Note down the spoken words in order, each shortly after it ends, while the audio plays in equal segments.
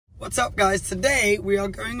What's up, guys? Today we are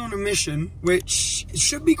going on a mission which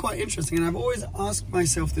should be quite interesting, and I've always asked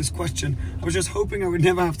myself this question. I was just hoping I would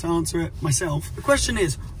never have to answer it myself. The question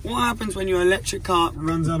is, what happens when your electric car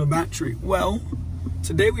runs out of battery? Well,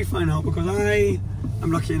 today we find out because I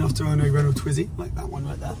am lucky enough to own a Renault Twizy, like that one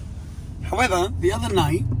right there. However, the other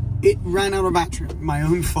night it ran out of battery. My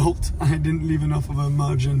own fault. I didn't leave enough of a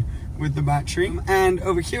margin with the battery. And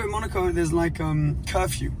over here in Monaco there's like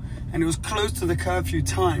curfew, and it was close to the curfew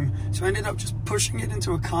time, so I ended up just pushing it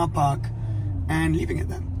into a car park and leaving it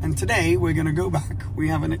there. And today we're gonna go back. We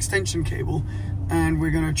have an extension cable and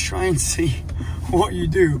we're gonna try and see what you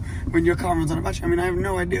do when your car runs out of battery. I mean, I have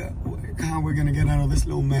no idea how we're gonna get out of this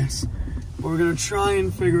little mess, but we're gonna try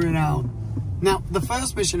and figure it out. Now, the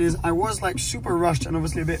first mission is, I was like super rushed and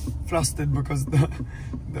obviously a bit flustered because the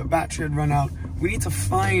battery had run out. We need to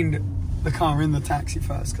find the car in the taxi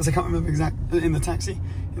first, because I can't remember exactly, in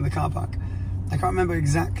the car park. I can't remember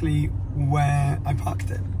exactly where I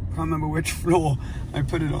parked it. I can't remember which floor I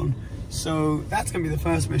put it on. So that's gonna be the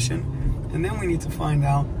first mission. And then we need to find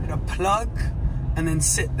out a plug and then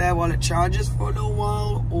sit there while it charges for a little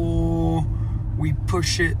while, or we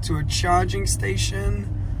push it to a charging station.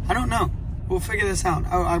 I don't know. We'll figure this out.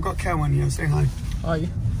 Oh, I've got Kerwin here. Say hi. Hi.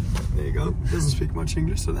 There you go. Doesn't speak much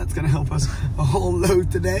English, so that's going to help us a whole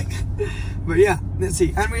load today. But yeah, let's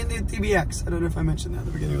see. And we're in the DBX. I don't know if I mentioned that at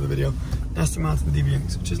the beginning of the video. Aston Martin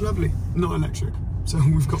DBX, which is lovely. Not electric, so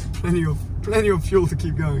we've got plenty of fuel to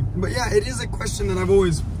keep going. But yeah, it is a question that I've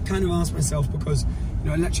always kind of asked myself, because you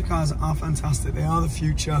know, electric cars are fantastic. They are the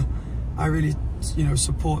future. I really, you know,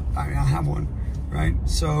 support. I have one, right?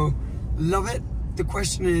 So love it. The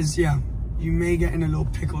question is, yeah, you may get in a little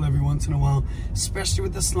pickle every once in a while, especially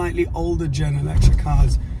with the slightly older gen electric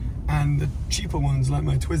cars and the cheaper ones like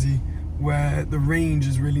my Twizy, where the range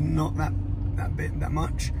is really not that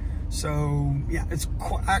much. So yeah, it's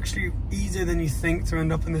actually easier than you think to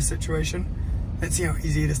end up in this situation. Let's see how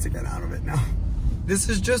easy it is to get out of it now. This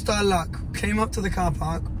is just our luck. Came up to the car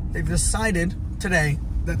park. They've decided today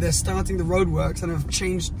that they're starting the roadworks and have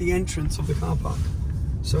changed the entrance of the car park.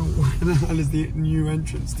 So where the hell is the new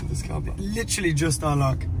entrance to this car park? Literally just our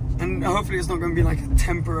luck. And hopefully it's not going to be like a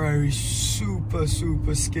temporary super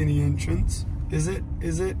skinny entrance. Is it?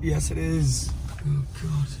 Is it? Yes, it is. Oh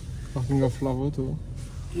God. Parking of La Voto.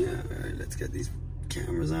 Yeah, alright, let's get these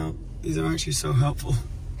cameras out. These are actually so helpful.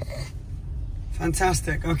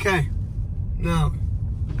 Fantastic. Okay. Now,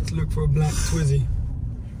 let's look for a black Twizy.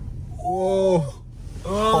 Whoa.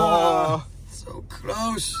 Oh, so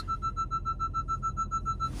close.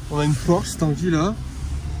 On a une Porsche, c'est en qui là?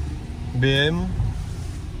 BM.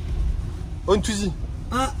 Oh, une Twizy.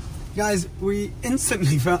 Guys, we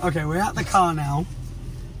instantly found, okay, we're at the car now.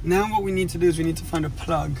 Now what we need to do is we need to find a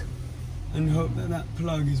plug and hope that that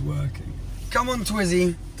plug is working. Come on,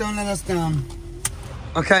 Twizy, don't let us down.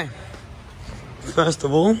 Okay, first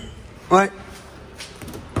of all, right,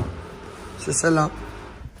 c'est celle-là.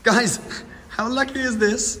 Guys, how lucky is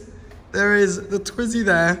this? There is the Twizy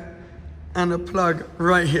there and a plug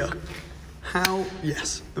right here. How,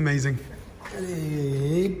 yes, amazing.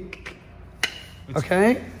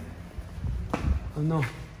 Okay. Oh no.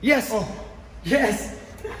 Yes! Oh. Yes!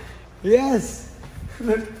 Yes!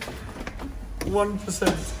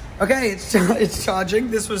 1%. Okay, it's charging.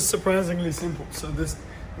 This was surprisingly simple, so this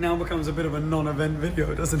now becomes a bit of a non-event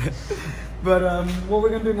video, doesn't it? But what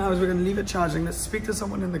we're gonna do now is we're gonna leave it charging. Let's speak to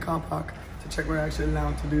someone in the car park to check we're actually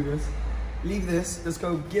allowed to do this. Leave this, let's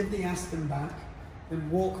go give the Aston back, then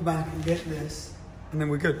walk back and get this, and then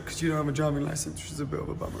we're good, because you don't have a driving license, which is a bit of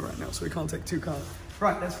a bummer right now, so we can't take two cars.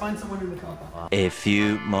 Right, let's find someone in the car park. A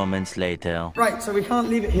few moments later. Right, so we can't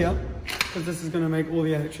leave it here, because this is going to make all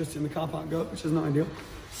the electricity in the car park go, which is not ideal.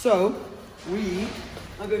 So, we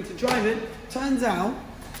are going to drive it. Turns out,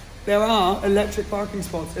 there are electric parking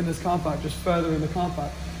spots in this car park, just further in the car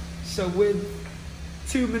park. So with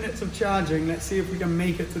 2 minutes of charging, let's see if we can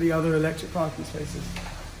make it to the other electric parking spaces.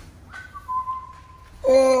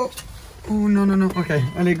 Oh, oh no. Okay,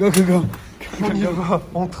 allez, go.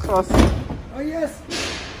 On trace. Oh yes,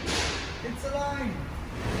 it's aligned.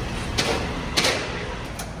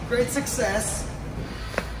 Great success.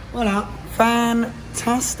 Voila,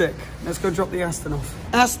 fantastic. Let's go drop the Aston off.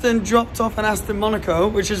 Aston dropped off an Aston Monaco,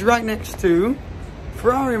 which is right next to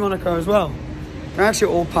Ferrari Monaco as well. They're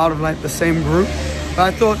actually all part of like the same group. But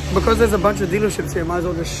I thought, because there's a bunch of dealerships here, I might as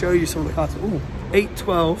well just show you some of the cars. Ooh,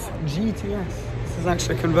 812 GTS. This is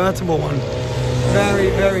actually a convertible one.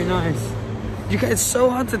 Very nice. It's so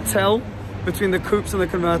hard to tell between the coupes and the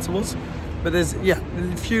convertibles, but there's, yeah,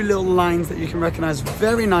 a few little lines that you can recognize.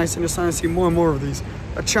 Very nice, and you're starting to see more and more of these.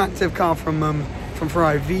 Attractive car from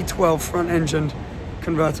Ferrari, V12 front engined.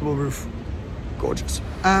 convertible roof. Gorgeous.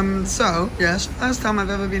 So yes, first time I've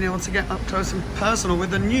ever been able to get up close and personal with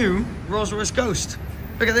the new Rolls-Royce Ghost.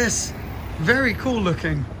 Look at this, very cool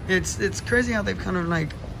looking. It's crazy how they've kind of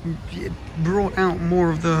like brought out more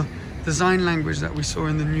of the design language that we saw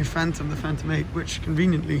in the new Phantom, the Phantom 8, which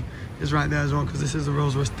conveniently is right there as well because this is a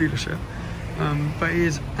Rolls-Royce dealership. But it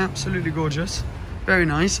is absolutely gorgeous. Very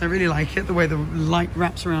nice. I really like it. The way the light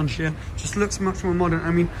wraps around here just looks much more modern. I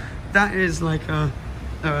mean, that is like a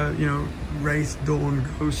you know, Wraith, Dawn,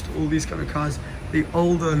 Ghost, all these kind of cars. The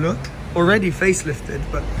older look, already facelifted,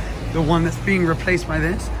 but the one that's being replaced by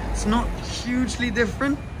this, it's not hugely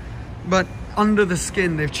different, but under the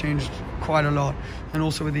skin they've changed quite a lot, and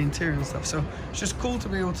also with the interior and stuff. So it's just cool to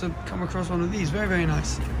be able to come across one of these. Very, very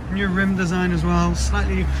nice. New rim design as well.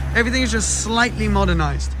 Slightly, everything is just slightly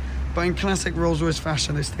modernized, but in classic Rolls-Royce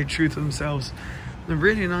fashion, they stay true to themselves. A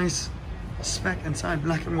really nice spec inside,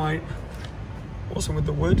 black and white. Also with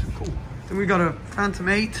the wood, cool. Then we got a Phantom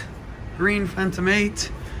 8, green Phantom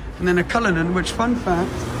 8, and then a Cullinan, which, fun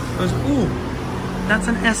fact, was, ooh, that's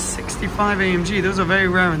an S65 AMG. Those are very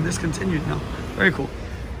rare and discontinued now. Very cool.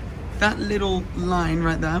 That little line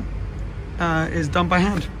right there is done by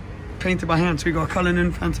hand, painted by hand. So we got a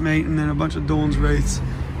Cullinan, Phantom 8, and then a bunch of Dawns, Wraiths,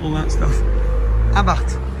 all that stuff.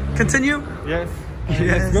 Abarth, continue? Yes.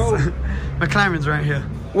 Yes. Let's go. McLaren's right here.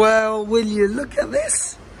 Well, will you look at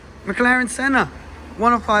this? McLaren Senna,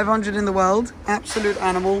 1 of 500 in the world, absolute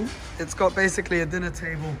animal. It's got basically a dinner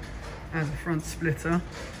table as a front splitter.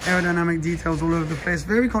 Aerodynamic details all over the place.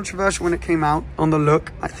 Very controversial when it came out on the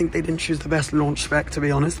look. I think they didn't choose the best launch spec, to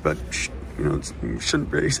be honest, but you know,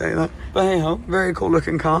 shouldn't really say that. But hey ho, very cool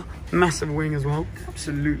looking car. Massive wing as well.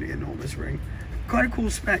 Absolutely enormous ring. Quite a cool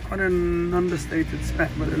spec, quite an understated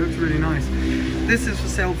spec, but it looks really nice. This is for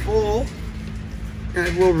sale for,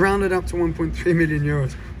 we'll round it up to 1.3 million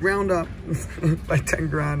euros. Round up by 10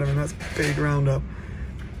 grand. I mean, that's a big round up.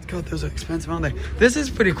 God, those are expensive, aren't they? This is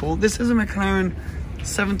pretty cool. This is a McLaren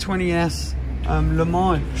 720S Le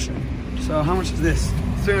Mans edition. So how much is this?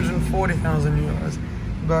 340,000 euros.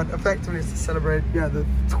 But effectively it's to celebrate, yeah, the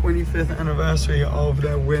 25th anniversary of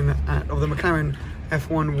their win of the McLaren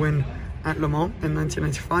F1 win at Le Mans in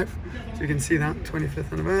 1995. So you can see that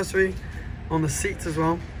 25th anniversary on the seats as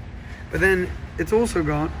well. But then it's also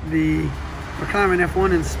got the McLaren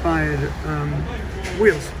F1 inspired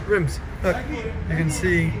wheels, rims. Look, you can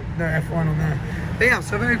see the F1 on there. But yeah,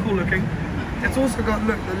 so very cool looking. It's also got,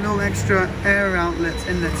 look, the little extra air outlets,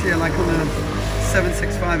 inlets here, like on the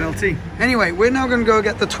 765 LT. Anyway, we're now gonna go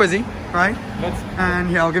get the Twizy, right? And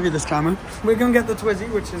here, I'll give you this camera. We're gonna get the Twizy,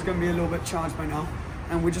 which is gonna be a little bit charged by now.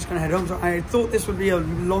 And we're just gonna head home. So I thought this would be a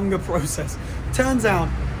longer process. Turns out,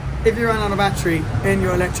 if you run out of battery in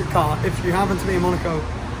your electric car, if you happen to be in Monaco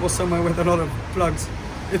or somewhere with a lot of plugs,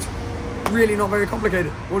 it's really not very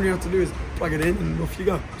complicated. All you have to do is plug it in and off you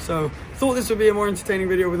go. So thought this would be a more entertaining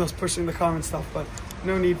video with us pushing the car and stuff, but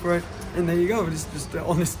no need for it. And there you go. It's just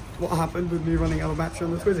honest what happened with me running out of battery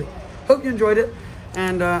on the Twizy. Hope you enjoyed it,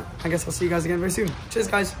 and I guess I'll see you guys again very soon. Cheers,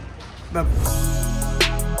 guys.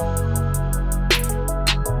 Bye.